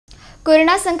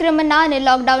Corona સંક્રમણના અને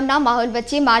લોકડાઉનના માહોલ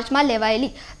વચ્ચે માર્ચમાં લેવાયેલી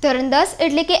ધોરણ 10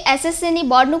 એટલે કે એસએસસીની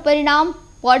બોર્ડનું પરિણામ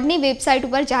બોર્ડની વેબસાઇટ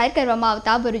ઉપર જાહેર કરવામાં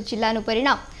આવતા ભરૂચ જિલ્લાનું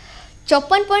પરિણામ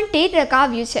 54.13%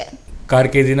 આવ્યું છે।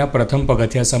 કારકિર્દીના પ્રથમ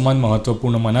પગથિયા સમાન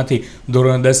મહત્વપૂર્ણ મનાતી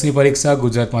ધોરણ 10ની પરીક્ષા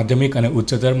ગુજરાત માધ્યમિક અને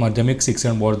ઉચ્ચતર માધ્યમિક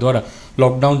શિક્ષણ બોર્ડ દ્વારા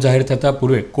લોકડાઉન જાહેર થતાં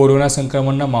પૂર્વે કોરોના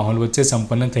સંક્રમણના માહોલ વચ્ચે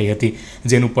સંપન્ન થઈ હતી,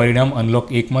 જેનું પરિણામ અનલોક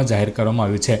 1માં જાહેર કરવામાં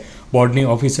આવ્યું છે। બોર્ડની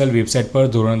ઓફિશિયલ વેબસાઇટ પર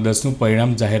ધોરણ 10નું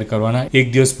પરિણામ જાહેર કરવાના એક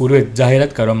દિવસ પૂર્વે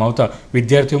જાહેરાત કરવામાં આવતા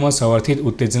વિદ્યાર્થીઓમાં સવારથી જ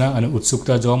ઉત્તેજના અને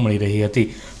ઉત્સુકતા જોવા મળી રહી હતી।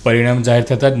 પરિણામ જાહેર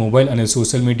થતાં જ મોબાઈલ અને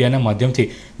સોશિયલ મીડિયાના માધ્યમથી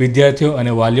વિદ્યાર્થીઓ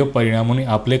અને વાલીઓ પરિણામોની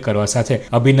આપલે કરવા સાથે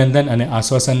અભિનંદન અને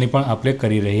આશ્વાસનની પણ આપલે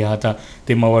કરી રહ્યા હતા।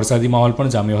 તેમાં વરસાદી માહોલ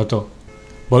પણ જામ્યો હતો।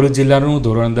 ભરૂચ જિલ્લાનું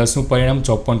ધોરણ 10નું પરિણામ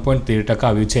 54.13%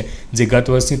 આવ્યું છે, જે ગત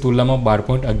વર્ષની તુલનામાં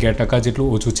 12.11%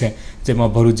 જેટલું ઓછું છે।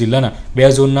 જેમાં ભરૂચ જિલ્લાના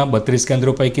 2 ઝોનના 32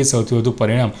 કેન્દ્રો પૈકી સૌથી વધુ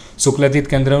પરિણામ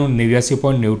શુક્લાતીત કેન્દ્રનું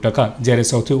 89.90%, જ્યારે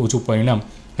સૌથી ઓછું પરિણામ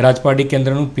રાજપાટી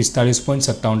કેન્દ્રનું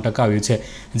 45.57% આવ્યું છે।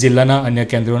 જિલ્લાના અન્ય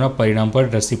કેન્દ્રોના પરિણામ પર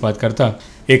દ્રષ્ટિપાત કરતા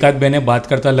એકાદ બેને બાદ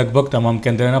કરતા લગભગ તમામ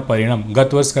કેન્દ્રના પરિણામ ગત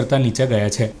વર્ષ કરતાં નીચે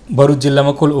ગયા છે। ભરૂચ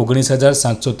જિલ્લામાં કુલ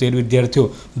 19,713 વિદ્યાર્થીઓ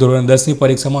ધોરણ 10ની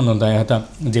પરીક્ષામાં નોંધાયા હતા,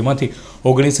 જેમાંથી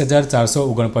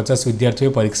 19,449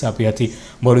 વિદ્યાર્થીઓએ પરીક્ષા આપી હતી।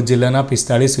 ભરૂચ જિલ્લાના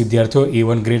 45 વિદ્યાર્થીઓ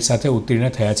A1 ગ્રેડ સાથે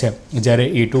ઉત્તીર્ણ થયા છે, જ્યારે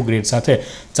A2 ગ્રેડ સાથે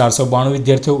 492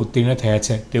 વિદ્યાર્થીઓ ઉત્તીર્ણ થયા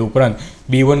છે। તે ઉપરાંત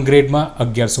B1 ગ્રેડમાં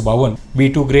 1152,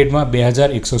 B2 ગ્રેડમાં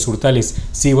 2147,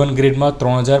 C1 ગ્રેડમાં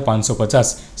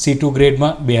 3550, C2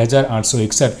 ગ્રેડમાં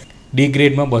 2861, D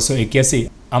ગ્રેડમાં 281,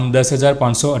 આમ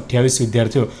 10,528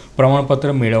 વિદ્યાર્થીઓ પ્રમાણપત્ર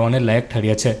મેળવવાને લાયક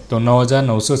ઠર્યા છે, તો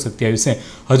 9,927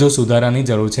 હજુ સુધારાની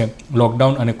જરૂર છે।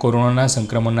 લોકડાઉન અને કોરોનાના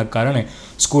સંક્રમણના કારણે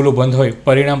સ્કૂલો બંધ હોય,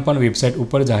 પરિણામ પણ વેબસાઇટ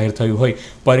ઉપર જાહેર થયું હોય,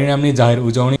 પરિણામની જાહેર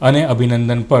ઉજવણી અને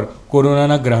અભિનંદન પર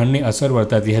કોરોનાના ગ્રહણની અસર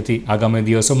વર્તાતી હતી। આગામી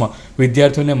દિવસોમાં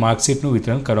વિદ્યાર્થીઓને માર્કશીટનું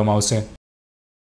વિતરણ કરવામાં આવશે।